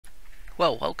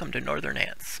Well, welcome to Northern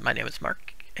Ants. My name is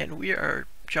Mark, and we are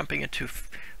jumping into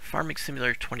Farming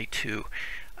Simulator 22.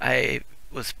 I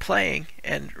was playing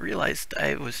and realized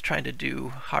I was trying to do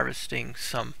harvesting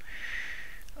some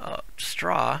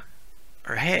straw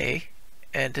or hay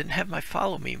and didn't have my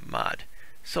Follow Me mod.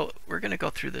 So we're going to go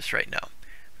through this right now.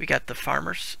 We got the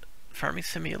Farming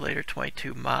Simulator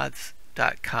 22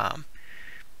 mods.com,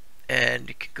 and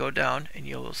you can go down and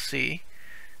you will see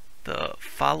the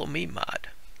Follow Me mod.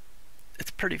 It's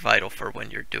pretty vital for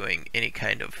when you're doing any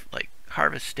kind of like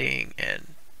harvesting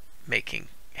and making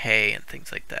hay and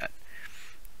things like that.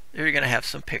 You're going to have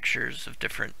some pictures of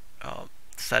different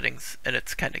settings, and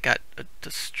it's kind of got a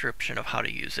description of how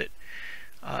to use it.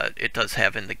 It does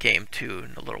have in the game too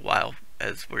in a little while,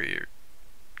 as where you're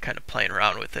kind of playing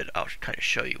around with it. I'll kind of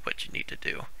show you what you need to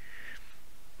do,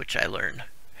 which I learned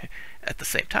at the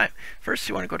same time. First,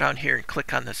 you want to go down here and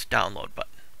click on this download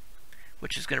button,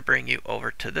 which is going to bring you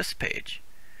over to this page.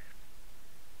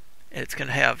 And it's going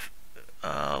to have,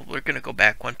 we're going to go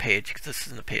back one page because this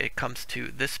is the page. It comes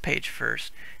to this page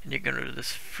first, and you're going to do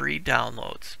this free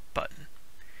downloads button.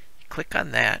 You click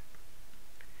on that,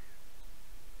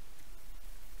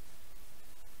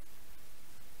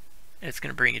 and it's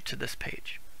going to bring you to this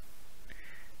page.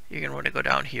 You're going to want to go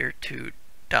down here to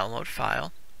download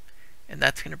file, and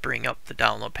that's going to bring up the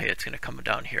download page. It's going to come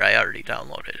down here. I already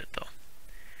downloaded it though.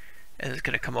 And it's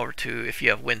going to come over to, if you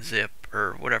have WinZip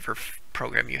or whatever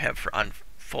program you have for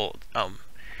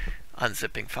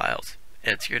unzipping files.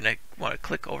 And you're going to want to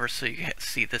click over so you can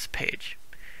see this page.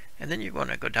 And then you're going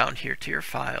to go down here to your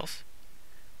files.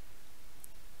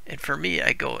 And for me,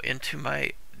 I go into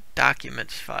my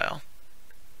documents file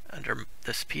under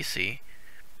this PC,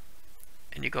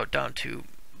 and you go down to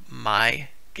My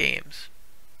Games,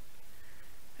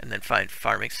 and then find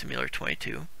Farming Simulator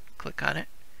 22. Click on it.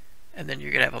 And then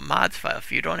you're going to have a mods file.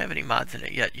 If you don't have any mods in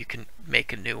it yet, you can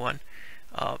make a new one,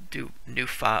 do new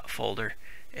folder,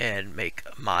 and make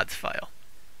a mods file.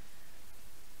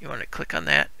 You want to click on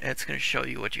that, and it's going to show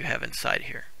you what you have inside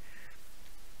here.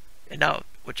 And now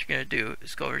what you're going to do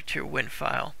is go over to your Win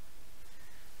file,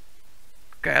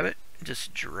 grab it, and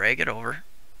just drag it over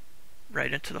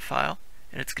right into the file,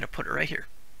 and it's going to put it right here.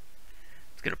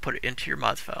 It's going to put it into your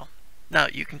mods file. Now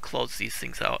you can close these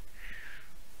things out.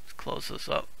 Let's close this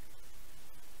up.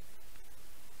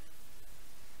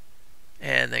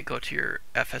 And then go to your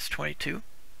FS22.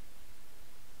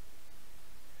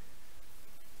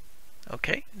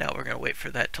 Okay, now we're going to wait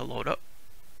for that to load up.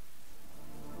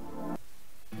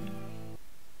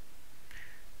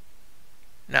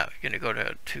 Now you're going to go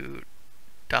to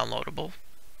downloadable,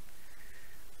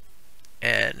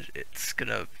 and it's going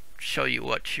to show you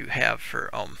what you have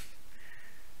for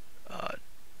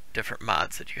different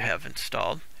mods that you have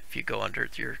installed. If you go under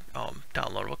your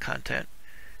downloadable content,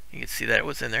 you can see that it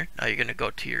was in there. Now you're going to go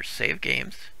to your save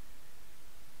games,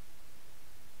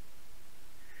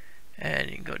 and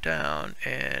you can go down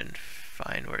and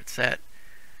find where it's at.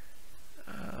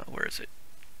 Where is it?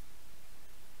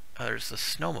 There's the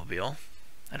snowmobile.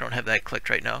 I don't have that clicked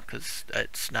right now because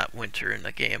it's not winter in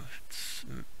the game. It's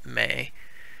May.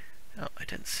 Oh, I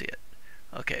didn't see it.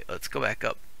 Okay, let's go back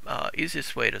up.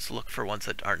 Easiest way is to look for ones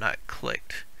that are not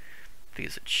clicked,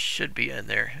 because it should be in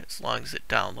there as long as it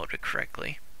downloaded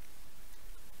correctly.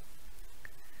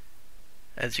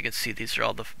 As you can see, these are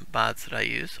all the mods that I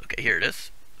use. Okay, here it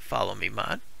is. Follow Me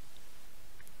mod.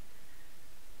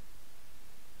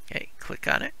 Okay, click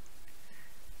on it.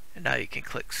 And now you can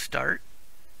click Start.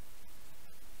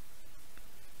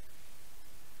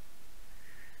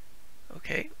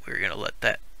 Okay, we're going to let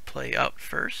that play out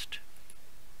first.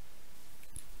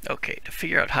 Okay, to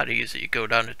figure out how to use it, you go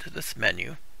down into this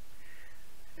menu.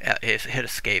 Hit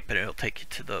escape, and it'll take you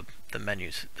to the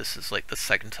menus. This is like the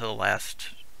second to the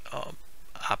last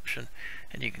option,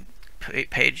 and you can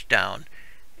page down,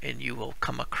 and you will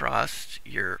come across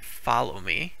your Follow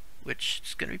Me, which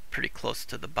is going to be pretty close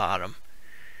to the bottom.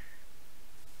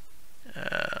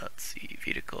 Let's see,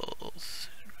 vehicles.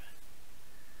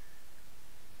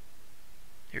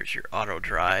 Here's your auto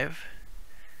drive,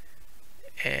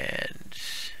 and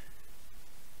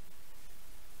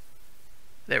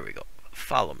there we go.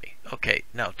 Follow Me. Okay,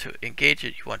 now to engage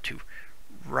it, you want to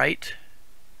right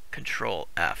Control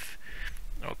F.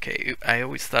 Okay, I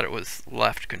always thought it was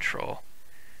left Control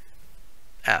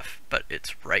F, but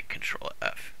it's right Control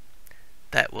F.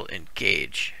 That will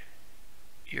engage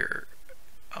your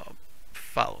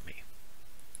Follow Me.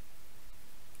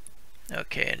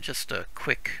 Okay, and just a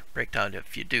quick breakdown.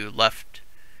 If you do left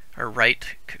or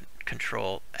right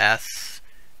Control S,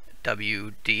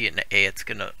 W, D, and A, it's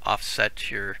going to offset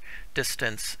your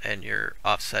distance and your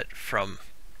offset from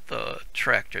the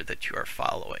tractor that you are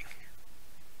following.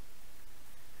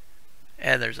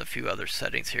 And there's a few other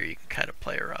settings here you can kind of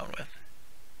play around with.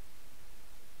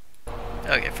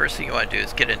 Okay, first thing you want to do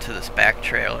is get into this back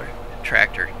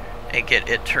tractor and get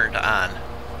it turned on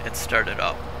and start it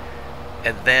up.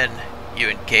 And then you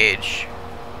engage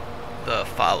the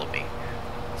follow me.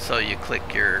 So you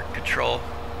click your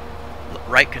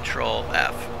right control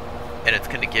F, and it's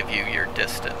going to give you your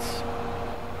distance.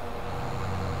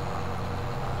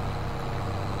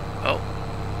 Oh,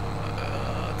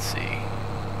 let's see.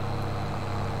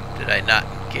 Did I not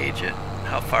engage it?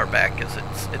 How far back is it?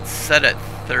 It's set at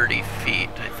 30 feet,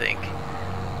 I think.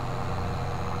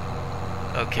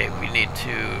 Okay, we need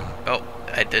to. Oh,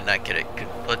 I did not get it.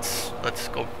 Let's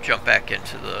go jump back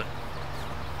into the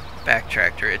back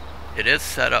tractor. It is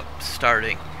set up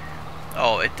starting.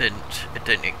 Oh, it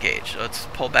didn't engage. Let's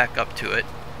pull back up to it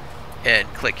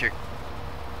and click your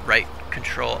right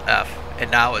control F, and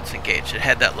now it's engaged. It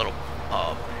had that little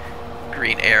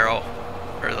green arrow,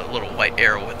 or the little white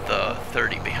arrow with the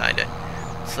 30 behind it.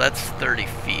 So that's 30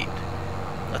 feet.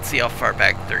 Let's see how far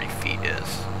back 30 feet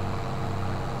is.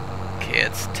 Okay,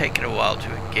 it's taking a while to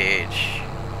engage.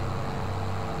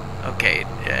 Okay,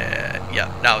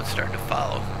 yeah, now it's starting to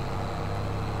follow.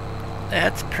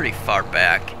 That's pretty far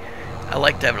back. I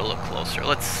like to have it a little closer.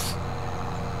 Let's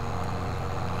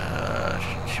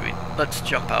let's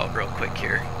jump out real quick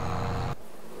here.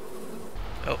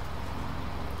 Oh,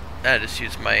 I just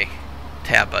used my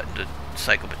tab button to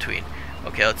cycle between.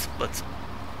 Okay, let's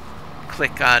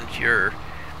click on your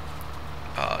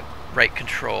right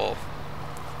control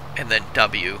and then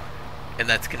W, and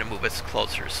that's going to move us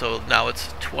closer. So now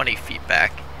it's 20 feet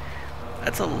back.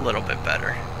 That's a little bit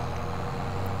better.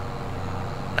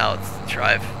 Now let's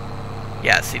drive.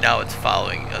 Yeah, see, now it's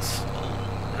following us.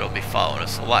 It'll be following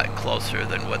us a lot closer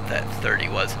than what that 30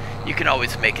 was. You can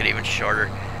always make it even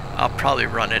shorter. I'll probably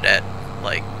run it at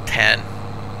like 10.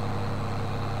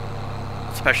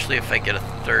 Especially if I get a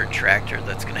third tractor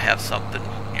that's going to have something,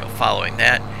 you know, following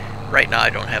that. Right now I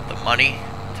don't have the money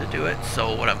to do it,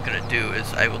 so what I'm going to do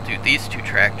is I will do these two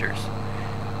tractors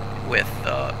with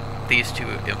these two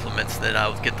implements, and then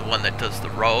I'll get the one that does the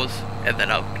rows, and then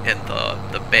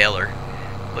the baler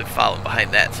will follow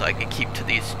behind that, so I can keep to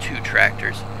these two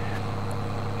tractors.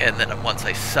 And then once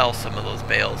I sell some of those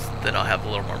bales, then I'll have a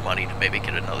little more money to maybe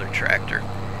get another tractor.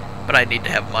 But I need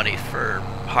to have money for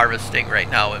harvesting. Right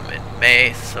now I'm in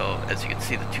May, so as you can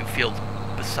see, the two fields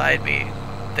beside me,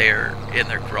 they're in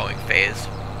their growing phase.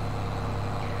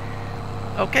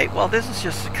 Okay, well, this is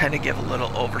just to kind of give a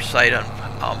little oversight on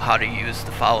how to use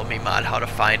the Follow Me mod, how to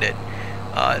find it.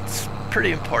 It's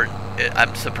pretty important.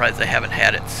 I'm surprised I haven't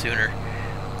had it sooner.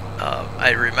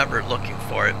 I remember looking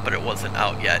for it, but it wasn't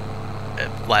out yet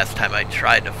last time I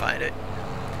tried to find it.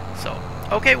 So,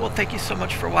 okay, well, thank you so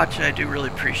much for watching. I do really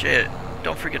appreciate it.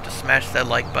 Don't forget to smash that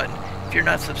like button. If you're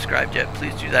not subscribed yet,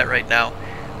 please do that right now.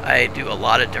 I do a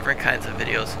lot of different kinds of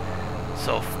videos,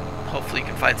 so hopefully you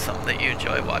can find something that you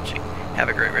enjoy watching. Have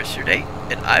a great rest of your day,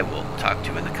 and I will talk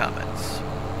to you in the comments.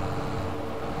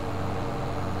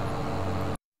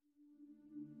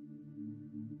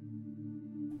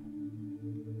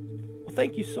 Well,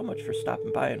 thank you so much for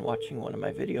stopping by and watching one of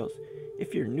my videos.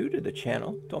 If you're new to the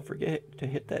channel, don't forget to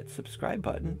hit that subscribe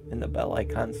button and the bell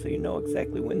icon so you know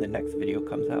exactly when the next video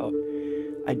comes out.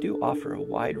 I do offer a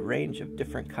wide range of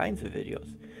different kinds of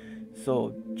videos,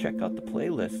 so check out the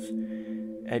playlists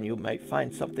and you might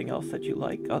find something else that you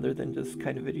like other than this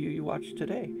kind of video you watched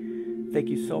today. Thank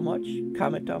you so much.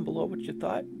 Comment down below what you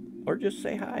thought, or just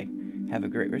say hi. Have a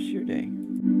great rest of your day.